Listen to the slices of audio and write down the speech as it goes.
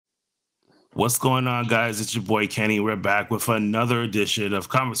What's going on, guys? It's your boy Kenny. We're back with another edition of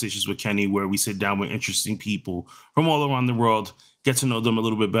Conversations with Kenny, where we sit down with interesting people from all around the world, get to know them a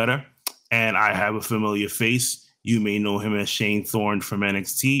little bit better. And I have a familiar face. You may know him as Shane Thorne from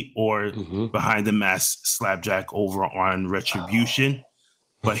NXT or behind the mask Slapjack over on Retribution.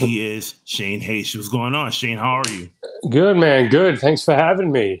 But he is Shane Haste. What's going on, Shane? How are you? Good, man. Good. Thanks for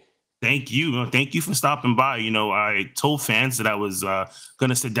having me. Thank you. Thank you for stopping by. I told fans that I was going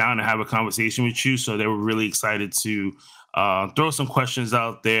to sit down and have a conversation with you. So they were really excited to throw some questions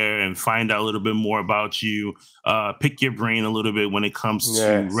out there and find out a little bit more about you, pick your brain a little bit when it comes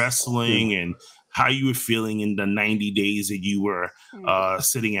to wrestling and how you were feeling in the 90 days that you were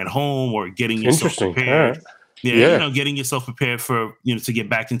sitting at home or getting yourself prepared. Right. Yeah, getting yourself prepared for, to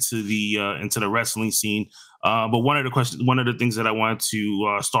get back into the wrestling scene. But one of the things that I wanted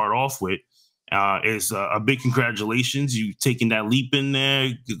to start off with is a big congratulations. You taking that leap in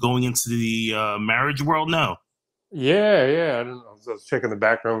there, going into the marriage world now. Yeah. I was checking the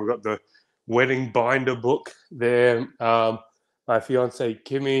background. We've got the wedding binder book there. My fiance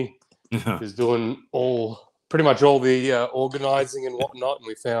Kimmy is doing pretty much all the organizing and whatnot, and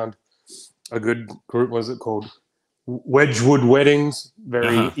we found a good group. What was it called? Wedgwood Weddings.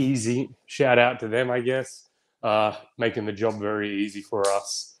 Very easy. Shout out to them, I guess. Making the job very easy for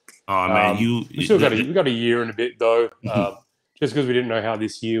us. Oh man, we got a year and a bit though. Just because we didn't know how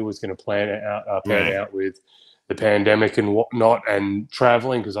this year was going to pan out with the pandemic and whatnot, and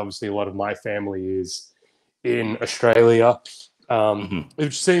traveling, because obviously a lot of my family is in Australia.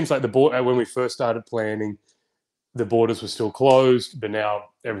 It seems like when we first started planning, the borders were still closed, but now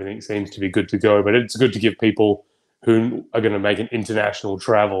everything seems to be good to go. But it's good to give people who are going to make an international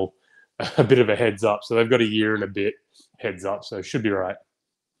travel a bit of a heads up. So they've got a year and a bit heads up, so it should be right.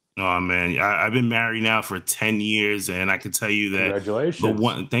 Oh man, I've been married now for 10 years, and I can tell you that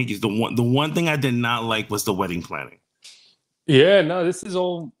congratulations. Thank you. The one thing I did not like was the wedding planning. Yeah, no, this is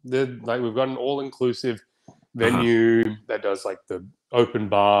all we've got an all-inclusive venue that does like the open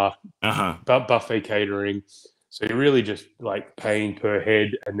bar, buffet catering. So you're really just like paying per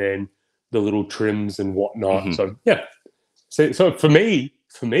head, and then the little trims and whatnot. So yeah, so for me,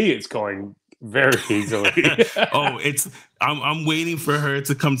 it's going very easily. I'm waiting for her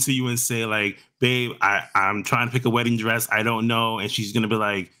to come to you and say like, babe, I'm trying to pick a wedding dress. I don't know. And she's going to be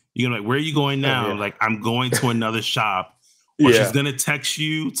like, where are you going now? Yeah. Like, I'm going to another shop. Or she's going to text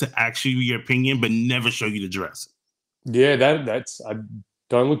you to ask you your opinion, but never show you the dress. Yeah, I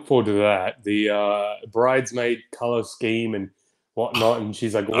don't look forward to that. The bridesmaid color scheme and whatnot. And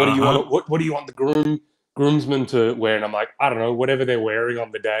she's like, what do you want? What do you want the groomsmen to wear? And I'm like, I don't know, whatever they're wearing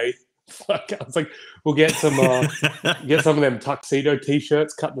on the day. I was like, we'll get some of them tuxedo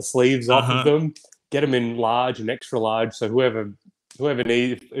t-shirts, cut the sleeves off of them, get them in large and extra large. So whoever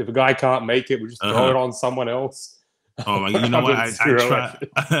needs, if a guy can't make it, we just throw it on someone else. Oh my! You know what?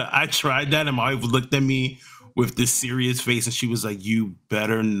 I tried that, and my wife looked at me with this serious face, and she was like, "You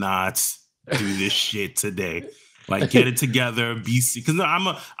better not do this shit today. Like, get it together, because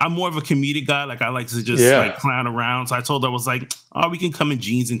I'm more of a comedic guy. Like, I like to just like clown around. So I told her, I was like, oh, we can come in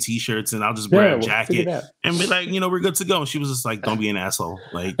jeans and t-shirts, and I'll just wear a jacket and be like, we're good to go. And she was just like, don't be an asshole.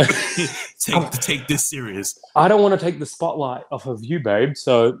 Like, take this serious. I don't want to take the spotlight off of you, babe.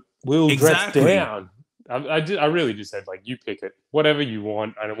 So we'll dress down. I really just said, like, you pick it, whatever you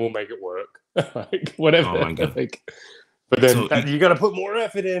want, and we'll make it work. Like, whatever. Oh my God. But then you got to put more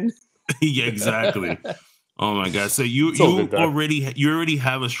effort in. Yeah, exactly. Oh my God! So you already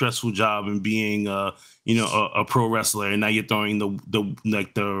have a stressful job in being a pro wrestler, and now you're throwing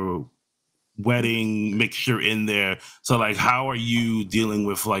the wedding mixture in there. So like, how are you dealing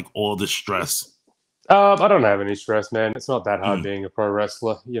with like all the stress? I don't have any stress, man. It's not that hard being a pro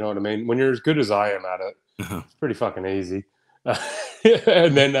wrestler. You know what I mean? When you're as good as I am at it, it's pretty fucking easy.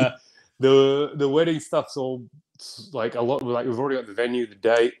 And then the wedding stuff's all like a lot. Like, we've already got the venue, the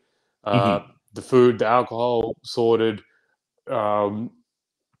date, the food, the alcohol sorted. A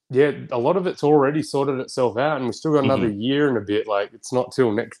lot of it's already sorted itself out, and we've still got another year and a bit. Like, it's not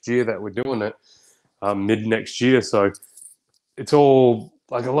till next year that we're doing it, mid next year. So it's all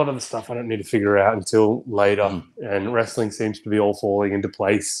like a lot of the stuff I don't need to figure out until later. And wrestling seems to be all falling into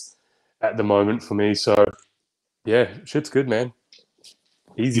place at the moment for me. So yeah, shit's good, man.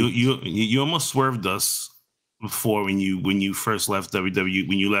 Easy. You almost swerved us before when you first left WWE.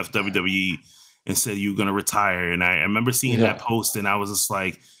 When you left WWE and said you were going to retire, and I remember seeing that post, and I was just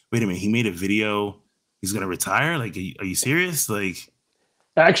like, wait a minute, he made a video, he's going to retire? Like, are you serious? Like,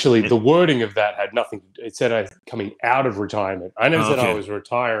 actually, the wording of that had nothing. It said I coming out of retirement. I never said I was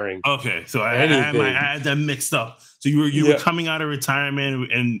retiring. Okay, so I had that mixed up. So you were coming out of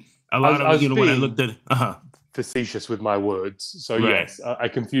retirement, and a lot I of, was when I being looked at facetious with my words. So right. yes, I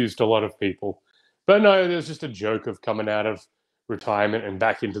confused a lot of people. But no, there's just a joke of coming out of retirement and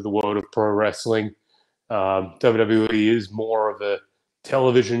back into the world of pro wrestling. WWE is more of a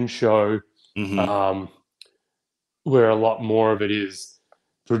television show, Mm-hmm. um, where a lot more of it is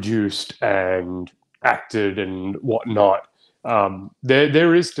produced and acted and whatnot.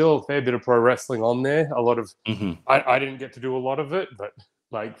 There is still a fair bit of pro wrestling on there. A lot of Mm-hmm. I didn't get to do a lot of it, but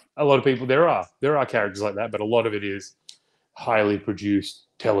like a lot of people, there are characters like that, but a lot of it is highly produced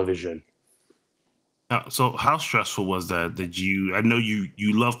television. So how stressful was that? Did you? I know you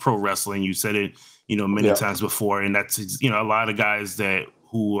love pro wrestling. You said it, many Yeah. times before, and that's a lot of guys that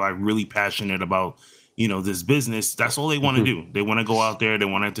who are really passionate about this business. That's all they want to do. They want to go out there. They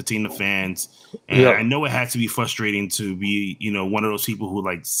want to entertain the fans. And Yeah. I know it had to be frustrating to be one of those people who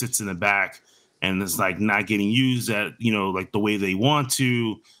like sits in the back and is like not getting used at like the way they want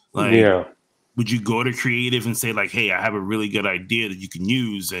to. Like, Yeah. would you go to creative and say like, hey, I have a really good idea that you can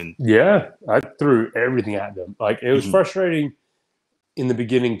use? And Yeah. I threw everything at them. Like it was Mhm. frustrating in the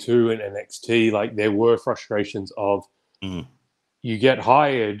beginning too in NXT. Like there were frustrations of Mhm. you get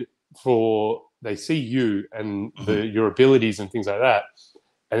hired for they see you and Mhm. your abilities and things like that,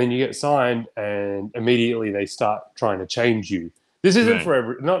 and then you get signed and immediately they start trying to change you. This isn't Right.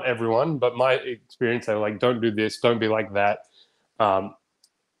 for not everyone, but my experience, they were like, don't do this, don't be like that, um,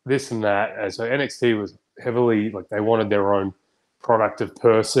 this and that. And so NXT was heavily like they wanted their own productive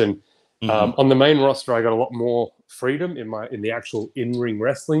person. Mhm. On the main roster, I got a lot more freedom in the actual in-ring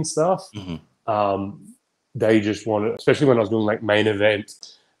wrestling stuff. Mhm. Um, they just wanted, especially when I was doing like main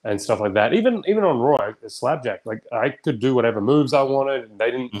event and stuff like that. Even on Raw, Slapjack, like I could do whatever moves I wanted, and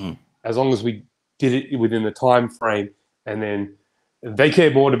they didn't, Mhm. as long as we did it within the time frame. And then they care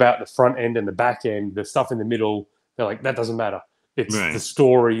more about the front end and the back end, the stuff in the middle. They're like, that doesn't matter. It's the Right.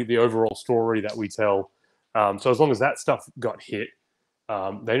 story, the overall story that we tell. So as long as that stuff got hit,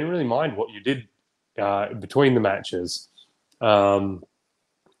 they didn't really mind what you did between the matches. Um,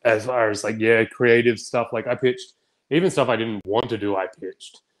 as far as like creative stuff, like I pitched even stuff I didn't want to do. I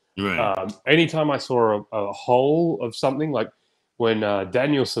pitched. Right. Anytime I saw a hole of something, like when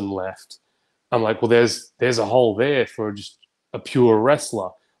Danielson left, I'm like, well, there's a hole there for just a pure wrestler.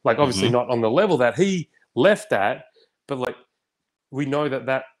 Like obviously Mhm. not on the level that he left at, but like we know that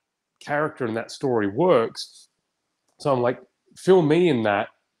that character and that story works. So I'm like, fill me in that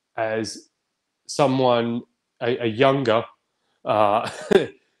as someone a younger, uh,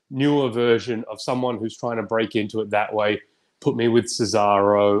 newer version of someone who's trying to break into it that way. Put me with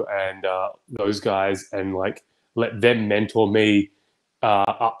Cesaro and those guys, and like let them mentor me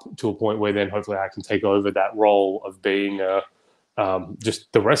up to a point where then hopefully I can take over that role of being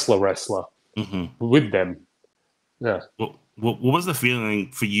just the wrestler Mhm. with them. Yeah. What was the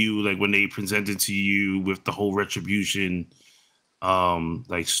feeling for you like when they presented to you with the whole retribution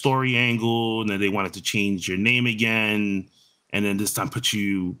like story angle, and then they wanted to change your name again, and then this time put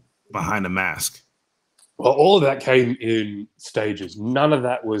you behind a mask? Well, all of that came in stages. None of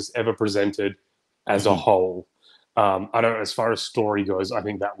that was ever presented as a Mhm. whole. I don't, as far as story goes, I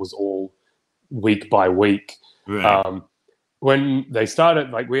think that was all week by week. Right. Um, when they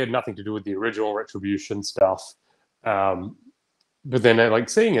started, like we had nothing to do with the original Retribution stuff. Um, but then, like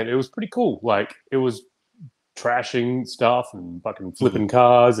seeing it, it was pretty cool. Like it was trashing stuff and fucking Mhm. flipping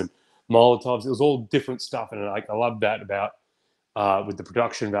cars and Molotovs. It was all different stuff, and like I love that about with the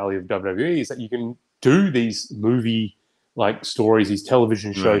production value of WWE is that you can do these movie like stories, these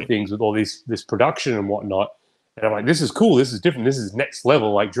television show Right. things with all this production and whatnot. And I'm like, this is cool. This is different. This is next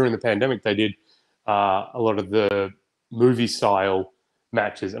level. Like during the pandemic, they did a lot of the movie style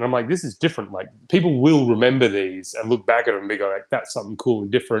matches, and I'm like, this is different. Like people will remember these and look back at them and be like, that's something cool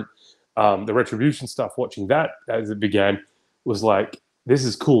and different. The Retribution stuff, watching that as it began, was like, this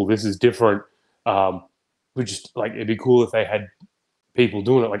is cool. This is different. We just like it'd be cool if they had people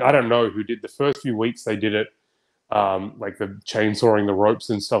doing it. Like I don't know who did the first few weeks they did it, like the chainsawing the ropes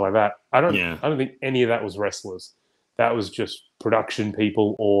and stuff like that. Yeah. I don't think any of that was wrestlers. That was just production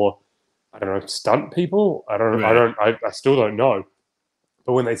people or I don't know stunt people. Right. I still don't know.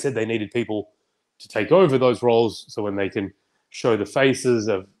 But when they said they needed people to take over those roles, so when they can show the faces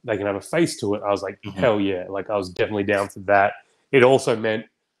of they can have a face to it, I was like Mhm. hell yeah! Like I was definitely down for that. It also meant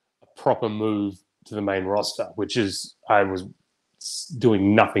a proper move to the main roster, which is I was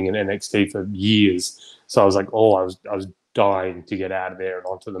doing nothing in NXT for years. So I was like, oh, I was dying to get out of there and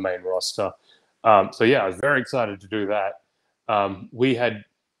onto the main roster. So yeah, I was very excited to do that. We had,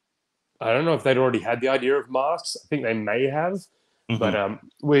 I don't know if they'd already had the idea of masks. I think they may have, but Mhm.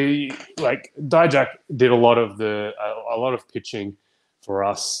 we like Dijak did a lot of pitching for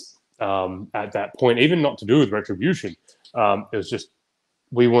us at that point, even not to do with retribution. It was just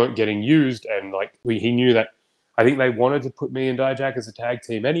we weren't getting used, and like he knew that. I think they wanted to put me and Dijak as a tag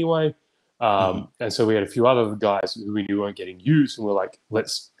team anyway. And so we had a few other guys who we knew weren't getting used, and we're like,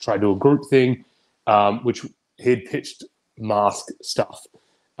 let's try to do a group thing, which he'd pitched mask stuff.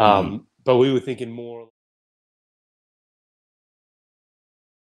 But we were thinking more.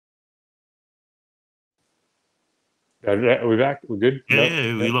 Are we back? We're good?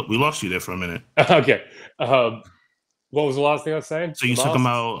 Yeah, we lost you there for a minute. Okay. What was the last thing I was saying? So you talking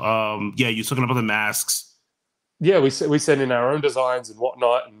about, you're talking about the masks. Yeah, we sent in our own designs and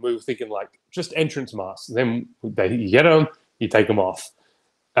whatnot, and we were thinking like just entrance masks. Then you get them, you take them off,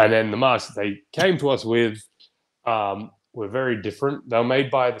 and then the masks they came to us with were very different. They were made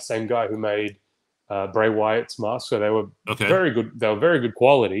by the same guy who made Bray Wyatt's mask, so they were very good. They were very good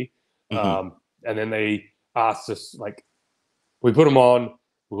quality. And then they asked us like, we put them on.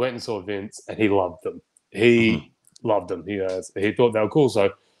 We went and saw Vince, and he loved them. He loved them. He thought they were cool.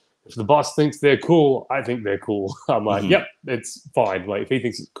 So if the boss thinks they're cool, I think they're cool. I'm like, yep, it's fine. Like if he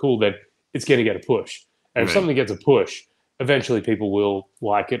thinks it's cool, then it's going to get a push. And if something gets a push, eventually people will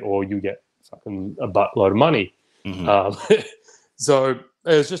like it, or you get fucking a buttload of money. So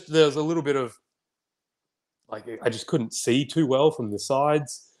there's a little bit of like I just couldn't see too well from the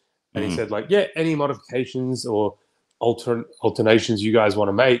sides. And he said like, yeah, any modifications or alternations you guys want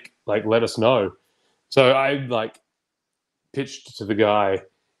to make, like let us know. So I like pitched to the guy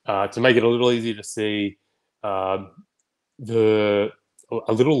to make it a little easier to see a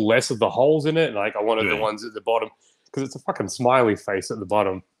little less of the holes in it. Like I wanted the ones at the bottom because it's a fucking smiley face at the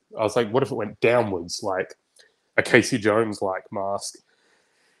bottom. I was like, what if it went downwards like a Casey Jones like mask?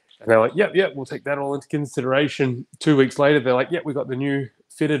 And they're like, yep, we'll take that all into consideration. 2 weeks later, they're like, we got the new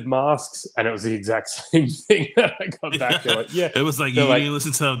fitted masks, and it was the exact same thing that I got back. They're like, it was like you didn't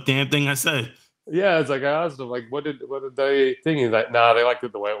listen to a damn thing I said. Yeah, it's like I asked them, like, what did they think? He's like, nah, they liked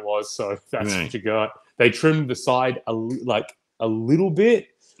it the way it was, so that's what you got. They trimmed the side a little bit,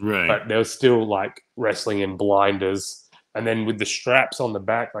 but they were still like wrestling in blinders. And then with the straps on the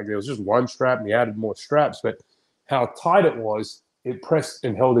back, like there was just one strap, and he added more straps, but how tight it was, it pressed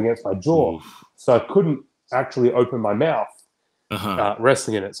and held against my jaw, so I couldn't actually open my mouth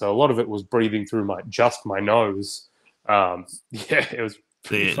wrestling in it. So a lot of it was breathing through my nose. It was.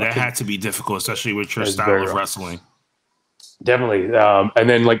 That had to be difficult, especially with your style of wrestling. Definitely. And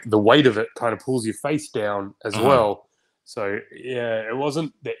then like the weight of it kind of pulls your face down as well. So yeah, it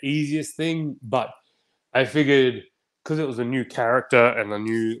wasn't the easiest thing, but I figured because it was a new character and a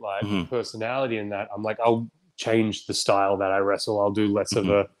new like personality in that, I'm like, I'll change the style that I wrestle. I'll do less of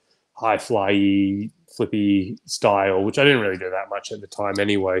a high flyy, flippy style, which I didn't really do that much at the time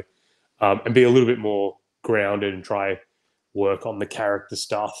anyway, and be a little bit more grounded and try work on the character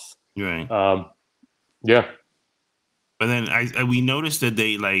stuff. Right. Yeah. But then we noticed that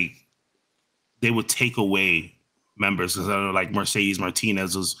they would take away members, because I know like Mercedes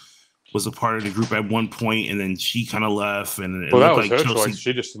Martinez was a part of the group at one point, and then she kind of left. And it that was like her Chelsea, choice.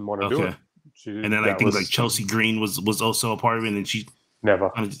 She just didn't want to do it. And then I think like Chelsea Green was also a part of it, and then she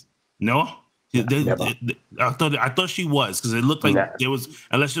never. No. Never. I thought she was, because it looked like there was,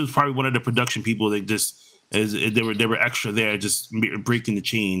 unless it was probably one of the production people that just they were extra there, just breaking the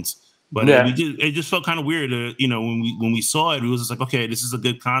chains. But it just felt kind of weird, when we saw it. It was just like, okay, this is a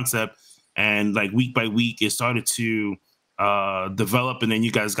good concept, and like week by week, it started to develop, and then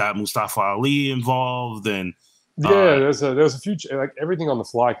you guys got Mustafa Ali involved, and there was a few, like everything on the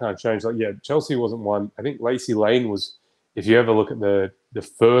fly kind of changed. Like Chelsea wasn't one. I think Lacey Lane was. If you ever look at the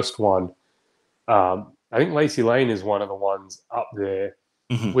first one, I think Lacey Lane is one of the ones up there,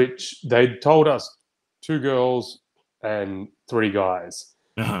 which they told us 2 girls and 3 guys.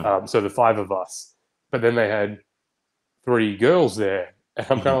 So the 5 of us. But then they had 3 girls there. And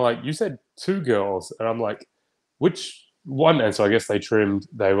I'm kind of like, you said 2 girls. And I'm like, which one? And so I guess they trimmed.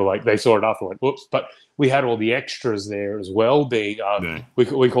 They were like, they saw it up and went, whoops. But we had all the extras there as well, being,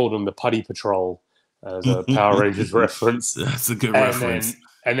 we called them the Putty Patrol as a Power Rangers reference. That's a good reference.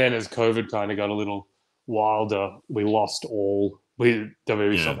 And then as COVID kind of got a little wilder, we lost all.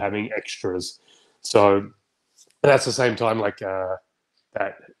 WWE stopped having extras. So that's the same time like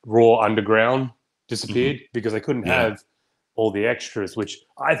that Raw Underground disappeared because they couldn't have all the extras, which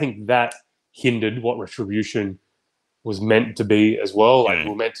I think that hindered what Retribution was meant to be as well. Like we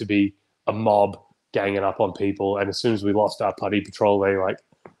were meant to be a mob ganging up on people, and as soon as we lost our Putty Patrol, they like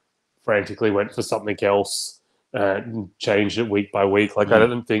frantically went for something else and changed it week by week. Like I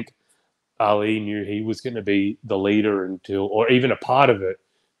don't think Ali knew he was going to be the leader until, or even a part of it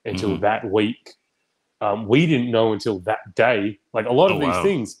until that week. We didn't know until that day. Like a lot of these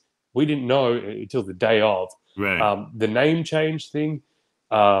things we didn't know until the day of. Right. The name change thing,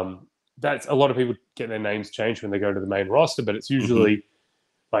 that's a lot of people get their names changed when they go to the main roster, but it's usually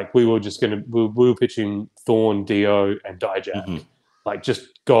like we were pitching Thorn, Dio, and Dijak. Like,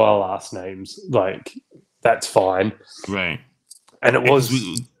 just go our last names. Like, that's fine. Right. And it was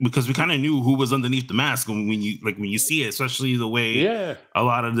because we kind of knew who was underneath the mask, and when you see it, especially the way a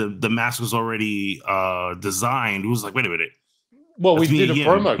lot of the mask was already designed, it was like, wait a minute. Well, we did a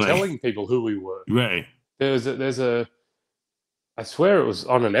promo telling people who we were. Right. There's a I swear it was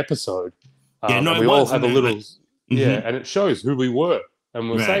on an episode. Yeah, no, we all had a little and it shows who we were, and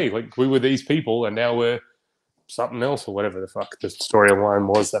we'll say like we were these people, and now we're something else or whatever the fuck the storyline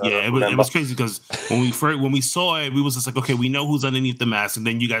was. That it was crazy because when we saw it, we was just like, okay, we know who's underneath the mask, and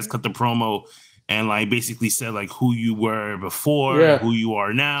then you guys cut the promo and like basically said like who you were before, who you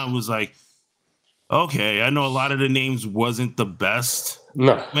are now. It was like, okay, I know a lot of the names wasn't the best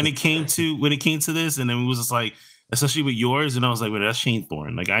when it came to this, and then it was just like, especially with yours, and I was like, wait, that's Shane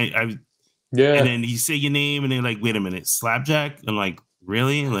Thorne. Like and then you say your name, and they're like, wait a minute, Slapjack. I'm like,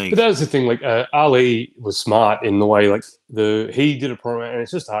 really? Like, but that was the thing. Like, Ali was smart in the way, like, he did a promo, and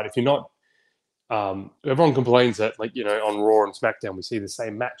it's just hard if you're not. Everyone complains that, like, you know, on Raw and SmackDown we see the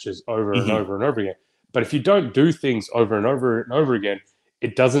same matches over and over and over again. But if you don't do things over and over and over again,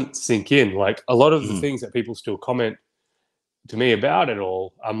 it doesn't sink in. Like, a lot of the things that people still comment to me about it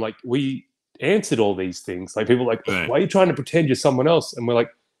all, I'm like, we answered all these things. Like, people are like, why are you trying to pretend you're someone else? And we're like,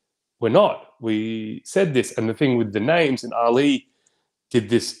 we're not. We said this. And the thing with the names, and Ali did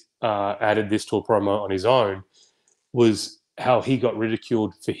this, added this to a promo on his own, was how he got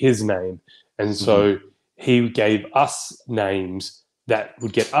ridiculed for his name. And so he gave us names that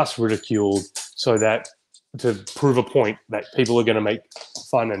would get us ridiculed, so that to prove a point that people are going to make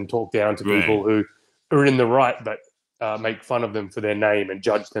fun and talk down to people who are in the right, but make fun of them for their name and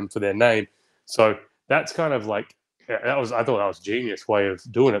judge them for their name. So that's kind of like, I thought that was a genius way of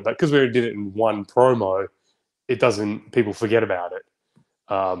doing it. But because we already did it in one promo, people forget about it.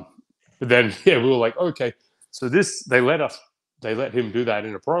 But then, we were like, okay, so they let him do that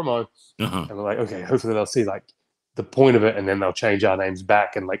in a promo, and we're like, okay, hopefully they'll see like the point of it, and then they'll change our names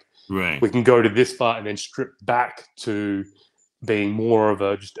back, and like we can go to this part and then strip back to being more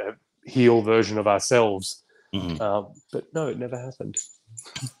of just a heel version of ourselves. But no, it never happened.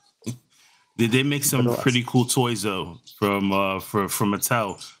 Did they make some pretty cool toys though from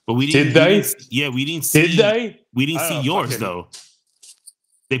Mattel? But we didn't. Did they? We didn't see. Did they? We didn't see yours though.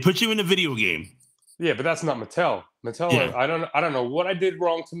 They put you in a video game. Yeah, but that's not Mattel. Mattel. I don't know what I did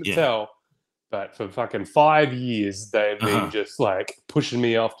wrong to Mattel, but for fucking 5 years they've been just like pushing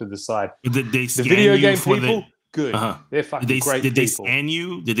me off to the side. Did they scan the video you game for people? Good. They're fucking great. Did they scan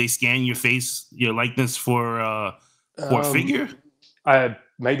you? Did they scan your face, your likeness for a figure?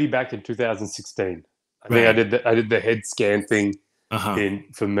 Maybe back in 2016. I think I did the head scan thing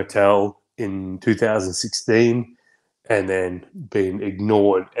for Mattel in 2016, and then been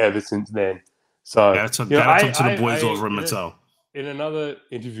ignored ever since then. So that's up to the boys over at Mattel. In another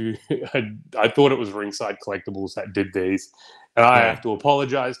interview, I thought it was Ringside Collectibles that did these, and I have to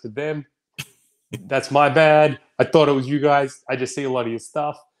apologize to them. That's my bad. I thought it was you guys. I just see a lot of your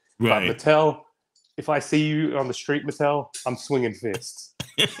stuff. But Mattel, if I see you on the street, Mattel, I'm swinging fists.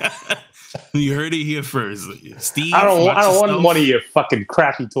 You heard it here first, Steve. I don't want one of your fucking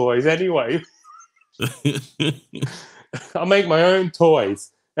crappy toys anyway. I'll make my own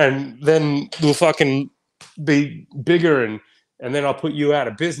toys, and then we'll fucking be bigger, and then I'll put you out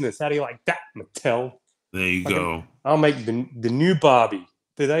of business. How do you like that, Mattel? There you go. I'll make the new Barbie.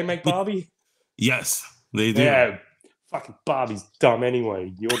 Do they make Barbie? Yes, they do. Yeah, fucking Barbie's dumb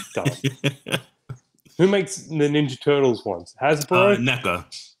anyway. You're dumb. Who makes the Ninja Turtles ones? Hasbro? NECA.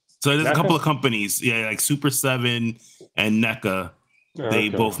 So there's a couple of companies, like Super 7 and NECA. They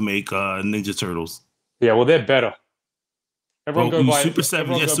both make Ninja Turtles. Yeah, well, they're better. Everyone go buy Super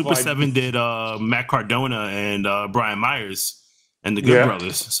 7. Yeah, Super 7 did Matt Cardona and Brian Myers and the Good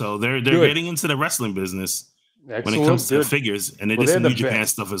Brothers. So they're getting into the wrestling business when it comes to figures, and they did some New Japan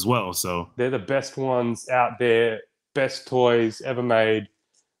stuff as well. So they're the best ones out there. Best toys ever made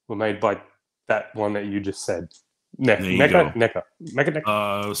were made by that one that you just said. NECA.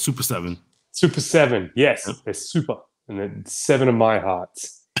 Super 7. Super 7. Yes, they're super, and they're 7 of my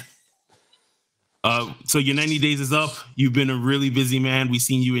hearts. So your 90 days is up. You've been a really busy man. We've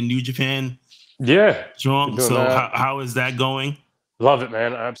seen you in New Japan. Yeah. Strong. So how is that going? Love it,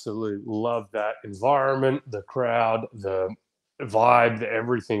 man. I absolutely love that environment, the crowd, the vibe, the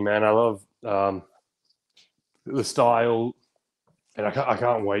everything, man. I love the style, and I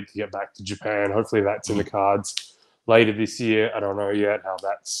can't wait to get back to Japan. Hopefully that's in the cards later this year. I don't know yet how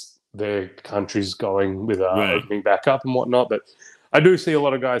that's their countries going with Right. opening back up and whatnot. But I do see a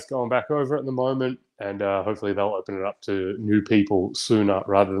lot of guys going back over at the moment, and hopefully they'll open it up to new people sooner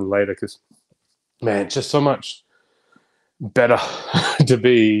rather than later. Because man, it's just so much better to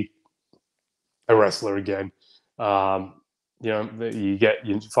be a wrestler again. You know, you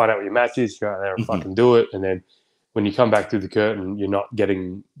find out what your match is, you go out there and fucking do it, and then when you come back through the curtain, you're not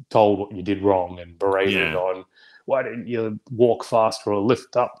getting told what you did wrong and berated on why didn't you walk faster or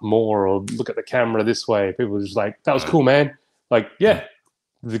lift up more or look at the camera this way. People are just like, that was cool, man. Like, yeah,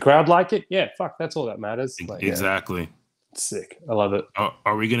 the crowd like it. Yeah, fuck, that's all that matters. Like, exactly. Yeah, it's sick. I love it.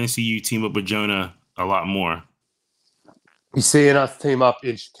 Are we gonna see you team up with Jonah a lot more? You seeing us team up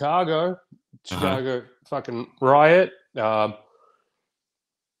in Chicago? Chicago fucking riot. Yep.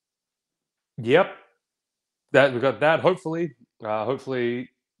 That we got that. Hopefully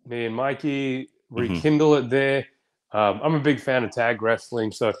me and Mikey rekindle it there. I'm a big fan of tag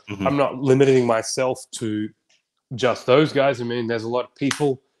wrestling, so I'm not limiting myself to just those guys. I mean, there's a lot of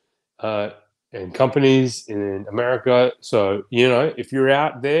people and companies in America. So, you know, if you're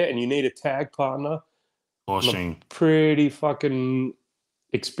out there and you need a tag partner, I'm a pretty fucking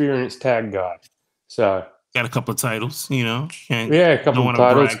experienced tag guy. So got a couple of titles, you know. A couple of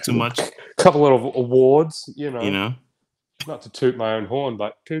titles, brag too much. A couple of awards, you know. You know, not to toot my own horn,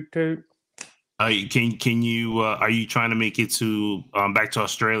 but toot toot. Can you? Are you trying to make it to back to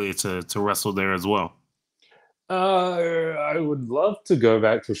Australia to wrestle there as well? I would love to go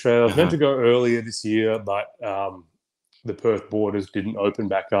back to Australia. I was meant to go earlier this year, but the Perth borders didn't open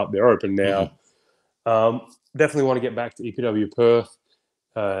back up. They're open now. Definitely want to get back to EPW Perth.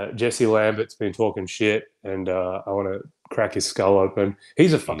 Jesse Lambert's been talking shit, and I want to crack his skull open.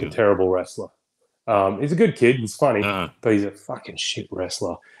 He's a fucking terrible wrestler. He's a good kid. He's funny, but he's a fucking shit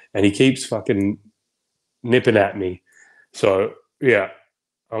wrestler. And he keeps fucking nipping at me. So, yeah,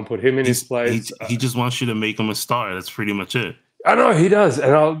 I'll put him in his place. He just wants you to make him a star. That's pretty much it. I know, he does.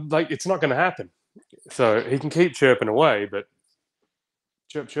 And it's not going to happen. So he can keep chirping away, but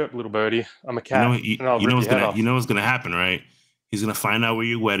chirp, chirp, little birdie. I'm a cat. You know what's going to happen, right? He's going to find out where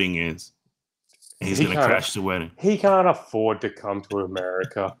your wedding is. And he's going to crash the wedding. He can't afford to come to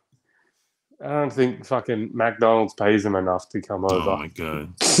America. I don't think fucking McDonald's pays him enough to come over. Oh my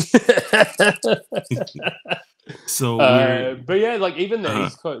god! So, but yeah, like even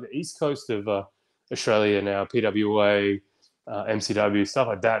the east coast of Australia now, PWA, MCW, stuff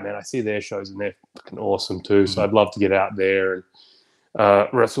like that, man. I see their shows and they're fucking awesome too. So I'd love to get out there and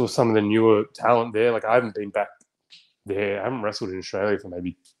wrestle with some of the newer talent there. Like I haven't been back there. I haven't wrestled in Australia for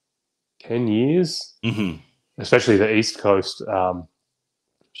maybe 10 years, especially the East Coast. So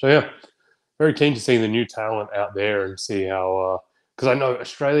yeah. Very keen to see the new talent out there and see how, because I know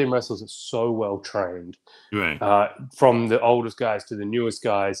Australian wrestlers are so well trained, right? From the oldest guys to the newest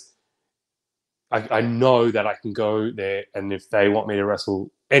guys. I know that I can go there, and if they want me to wrestle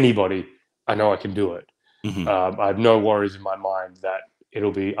anybody, I know I can do it. I have no worries in my mind that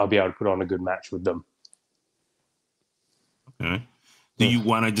I'll be able to put on a good match with them. Okay. Do you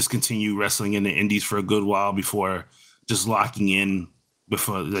want to just continue wrestling in the indies for a good while before just locking in?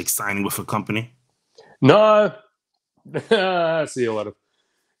 Before like signing with a company? No. I see a lot of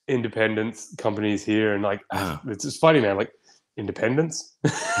independent companies here, and like it's just funny, man. Like independent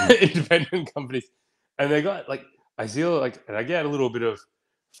companies, and they got like I see like, and I get a little bit of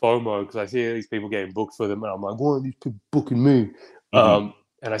FOMO because I see these people getting booked for them, and I'm like, why are these people booking me? And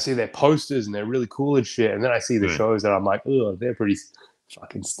I see their posters, and they're really cool and shit, and then I see the shows, and I'm like, oh, they're pretty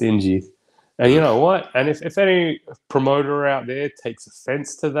fucking stingy. And you know what? And if any promoter out there takes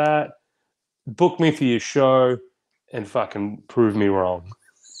offense to that, book me for your show and fucking prove me wrong.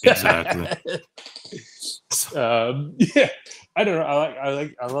 Exactly. Yeah, I don't know.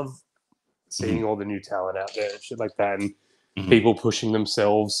 I love seeing all the new talent out there and shit like that, and people pushing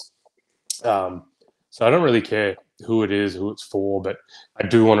themselves. So I don't really care who it is, who it's for, but I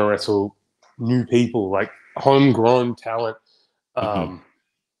do want to wrestle new people, like homegrown talent.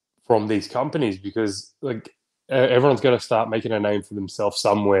 From these companies, because like everyone's going to start making a name for themselves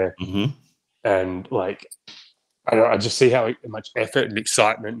somewhere, and like I just see how much effort and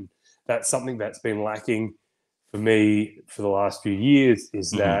excitement, and that's something that's been lacking for me for the last few years,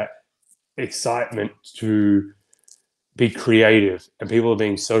 is that excitement to be creative, and people are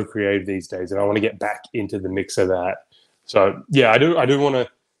being so creative these days, and I want to get back into the mix of that. So yeah, I do want to.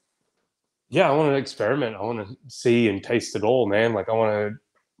 Yeah, I want to experiment. I want to see and taste it all, man. Like I want to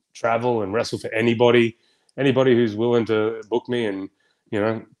travel and wrestle for anybody who's willing to book me and, you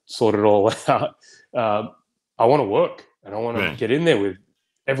know, sort it all out. I want to work and I want to get in there with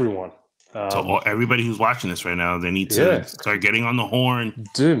everyone. So everybody who's watching this right now, they need to start getting on the horn.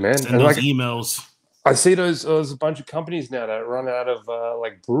 Dude, man. Send those emails. I see there's a bunch of companies now that run out of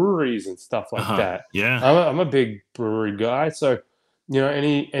like breweries and stuff like that. Yeah. I'm a big brewery guy. So,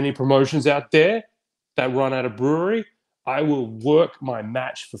 any promotions out there that run out of brewery, I will work my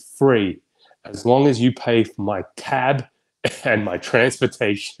match for free as long as you pay for my tab and my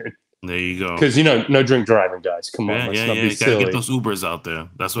transportation. There you go. Because, no drink driving, guys. Come on, let's not be silly. Gotta get those Ubers out there.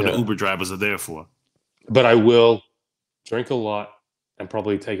 That's what the Uber drivers are there for. But I will drink a lot and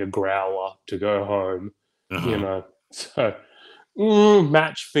probably take a growler to go home, So,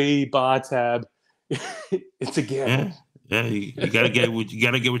 match fee, bar tab, it's a gamble. Yeah, you gotta get what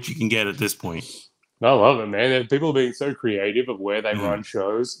you can get at this point. I love it, man. People being so creative of where they run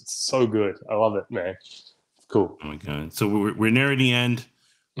shows. It's so good. I love it, man. Cool. Oh my god! So we're nearing the end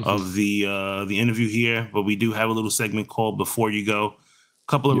of the interview here, but we do have a little segment called Before You Go.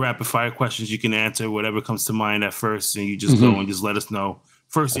 A couple of rapid fire questions you can answer, whatever comes to mind at first, and you just go and just let us know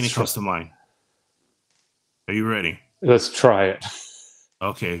first thing that comes to mind. Are you ready? Let's try it.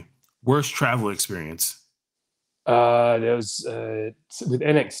 Okay. Worst travel experience? There was with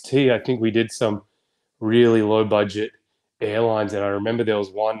NXT. I think we did some really low budget airlines, and I remember there was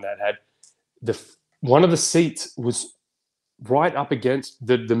one that had one of the seats was right up against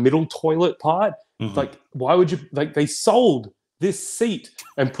the middle toilet part. Like, why would you they sold this seat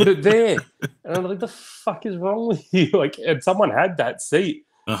and put it there? And I'm like, the fuck is wrong with you? And someone had that seat.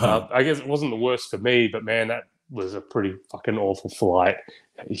 I guess it wasn't the worst for me, but man, that was a pretty fucking awful flight.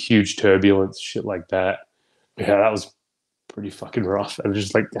 Huge turbulence, shit like that. Yeah, that was pretty fucking rough. And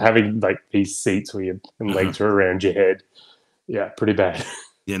just having these seats where your legs are around your head. Yeah, pretty bad.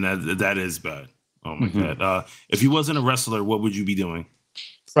 Yeah, that is bad. Oh my god. If you wasn't a wrestler, what would you be doing?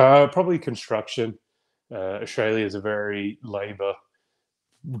 Probably construction. Australia is a very labor-driven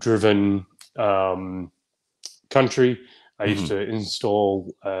country. I used to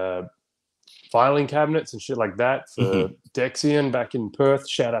install filing cabinets and shit like that for Dexian back in Perth.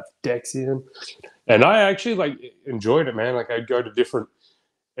 Shout out to Dexian. And I actually enjoyed it, man. I'd go to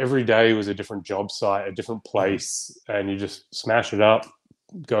every day was a different job site, a different place, and you just smash it up,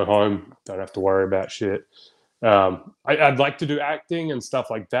 go home, don't have to worry about shit. I'd like to do acting and stuff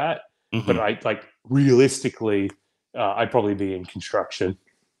like that, but realistically, I'd probably be in construction.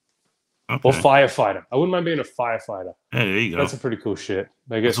 Or firefighter. I wouldn't mind being a firefighter. Hey, there you go. That's a pretty cool shit.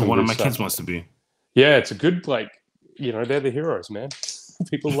 That's what one of my kids wants to be. Yeah, it's a good, they're the heroes, man.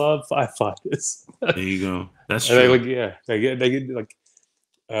 People love firefighters. There you go. That's true. They get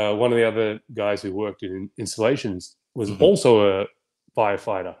one of the other guys who worked in installations was also a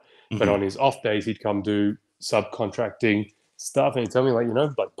firefighter. But on his off days, he'd come do subcontracting stuff. And he'd tell me,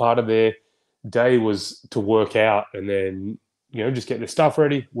 part of their day was to work out and then just get their stuff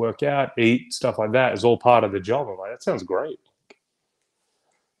ready, work out, eat, stuff like that is all part of the job. I'm like, that sounds great.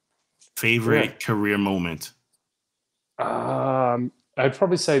 Favorite career moment? I'd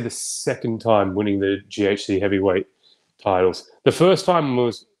probably say the second time winning the GHC heavyweight titles. The first time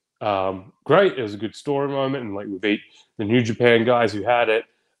was great. It was a good story moment, and we beat the New Japan guys who had it,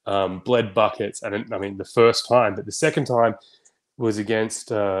 bled buckets. And the first time, but the second time was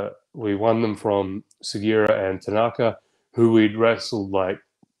against we won them from Sugiura and Tanaka, who we'd wrestled 3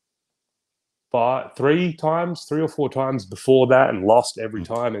 or 4 times before that and lost every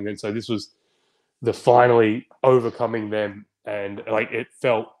time. And then so this was the finally overcoming them, and it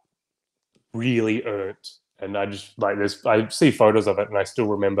felt really earned. And I just I see photos of it and I still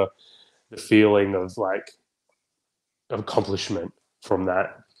remember the feeling of accomplishment from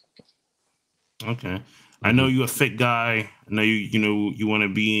that. Okay. I know you're a fit guy. I know you want to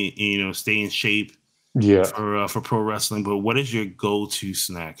be stay in shape. Yeah. For pro wrestling, but what is your go-to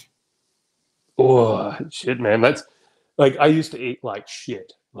snack? Oh shit, man! That's I used to eat like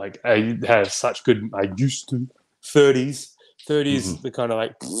shit. I have such good. I used to 30s, the kind of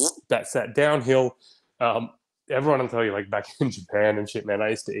that's that downhill. Everyone will tell you back in Japan and shit, man. I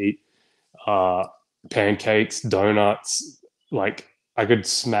used to eat pancakes, donuts. I could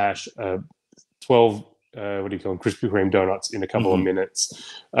smash 12 what do you call them, Krispy Kreme donuts in a couple of minutes.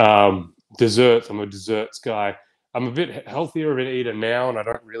 Desserts, I'm a desserts guy. I'm a bit healthier of an eater now, and I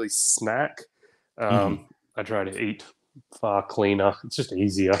don't really snack. I try to eat far cleaner. It's just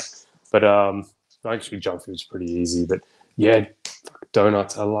easier. But actually, junk food's pretty easy. But yeah,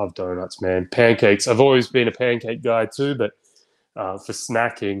 donuts. I love donuts, man. Pancakes. I've always been a pancake guy too, but for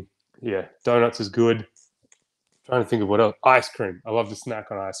snacking, yeah, donuts is good. Trying to think of what else. Ice cream. I love to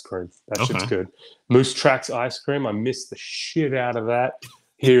snack on ice cream. That shit's good. Moose Tracks ice cream. I miss the shit out of that.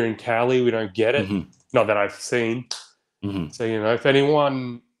 Here in Cali, we don't get it. Not that I've seen. So, if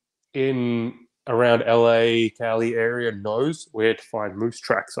anyone in around LA, Cali area knows where to find Moose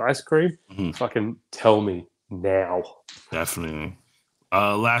Tracks ice cream, fucking tell me now. Definitely.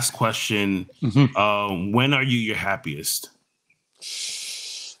 Last question. When are you your happiest?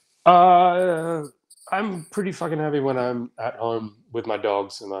 I'm pretty fucking happy when I'm at home with my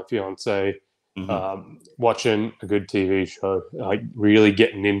dogs and my fiance, watching a good TV show, like really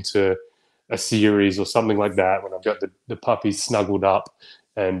getting into a series or something like that. When I've got the puppies snuggled up,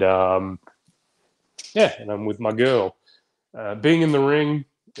 and and I'm with my girl. Being in the ring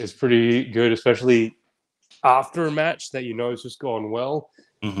is pretty good, especially after a match that it's just gone well.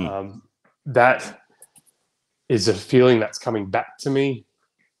 That is a feeling that's coming back to me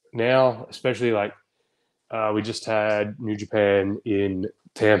now, especially like we just had New Japan in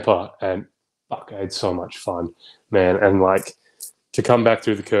Tampa, and fuck, I had so much fun, man. And like to come back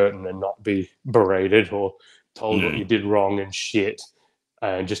through the curtain and not be berated or told what you did wrong and shit,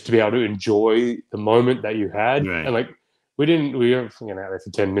 and just to be able to enjoy the moment that you had. And like we were fucking out there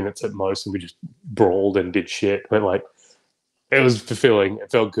for 10 minutes at most, and we just brawled and did shit, but like it was fulfilling. It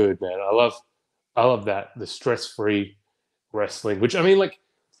felt good, man. I love that, the stress-free wrestling, which I mean, like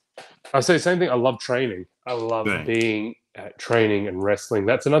I say the same thing. I love training. I love being at training and wrestling.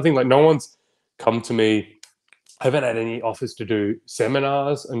 That's another thing. Like no one's come to me. I haven't had any offers to do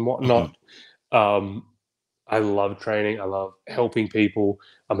seminars and whatnot. I love training. I love helping people.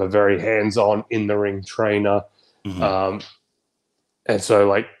 I'm a very hands-on in the ring trainer. And so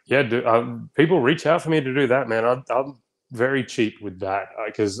like, people reach out for me to do that, man. I'm very cheap with that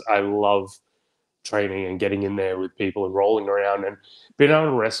because I love training and getting in there with people and rolling around and being able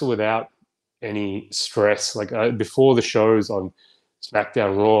to wrestle without any stress. Like before the shows on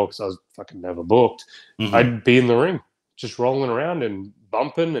SmackDown Raw, because I was fucking never booked, I'd be in the ring just rolling around and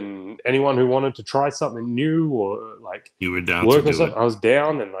bumping, and anyone who wanted to try something new or like you were down work to or do something, it. I was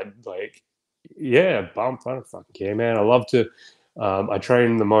down, and I'd like bump. I don't fucking care, man. I love to I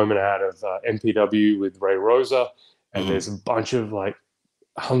trained the moment out of NPW with Ray Rosa, and there's a bunch of like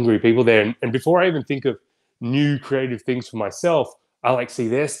hungry people there, and before I even think of new creative things for myself, I like see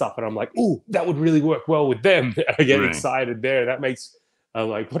their stuff and I'm like, oh, that would really work well with them. I get excited there. That makes I'm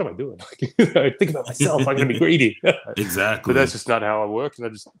like, what am I doing? I think about myself. I'm gonna be greedy. Exactly. But that's just not how I work. And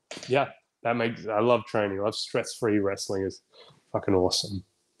I love training. I love stress-free wrestling. Is fucking awesome.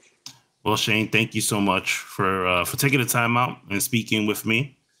 Well, Shane, thank you so much for taking the time out and speaking with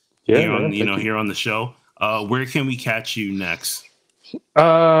me. Yeah, here on here on the show. Where can we catch you next?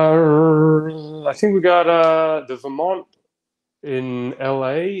 I think we got the Vermont in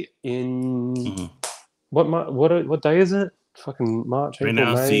LA in what day is it? Fucking March, April, right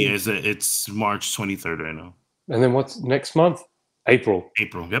now, May. it's March 23rd right now. And then what's next month? April.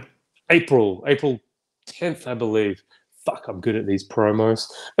 Yep. April 10th, I believe. Fuck, I'm good at these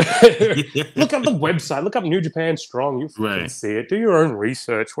promos. Look up the website. Look up New Japan Strong. You fucking see it. Do your own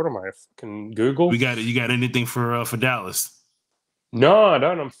research. What am I, fucking Google? You got anything for Dallas? No, I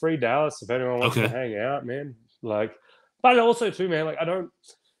don't. I'm free Dallas if anyone wants to hang out, man. Like, but also too, man, like I don't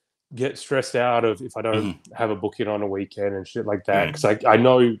get stressed out if I don't have a booking on a weekend and shit like that. Because I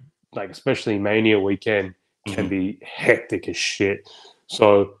know, like, especially Mania weekend can be hectic as shit.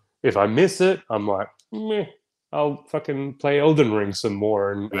 So if I miss it, I'm like, meh. I'll fucking play Elden Ring some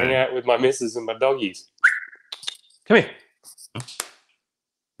more and hang out with my missus and my doggies. Come here.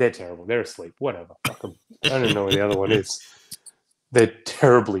 They're terrible. They're asleep. Whatever. Fuck them. I don't even know where the other one is. They're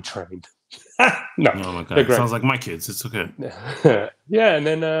terribly trained. No. Oh my god. Sounds like my kids. It's okay. Yeah, and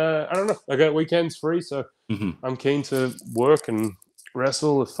then I don't know. I got weekends free, so I'm keen to work and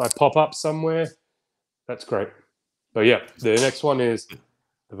wrestle. If I pop up somewhere, that's great. But yeah, the next one is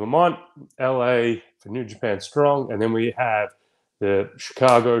the Vermont, LA for New Japan Strong, and then we have the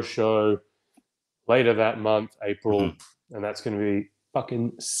Chicago show later that month, April, and that's going to be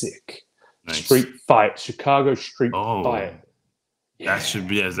fucking sick. Nice. Street fight, Chicago street fight. Yeah. That should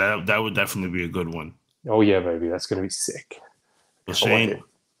be that would definitely be a good one. Oh yeah, baby, that's going to be sick. Well, Shane,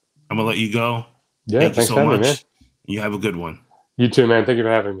 I'm gonna let you go. Yeah, thanks so much. You have a good one. You too, man. Thank you for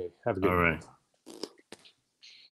having me. Have a good one. All right.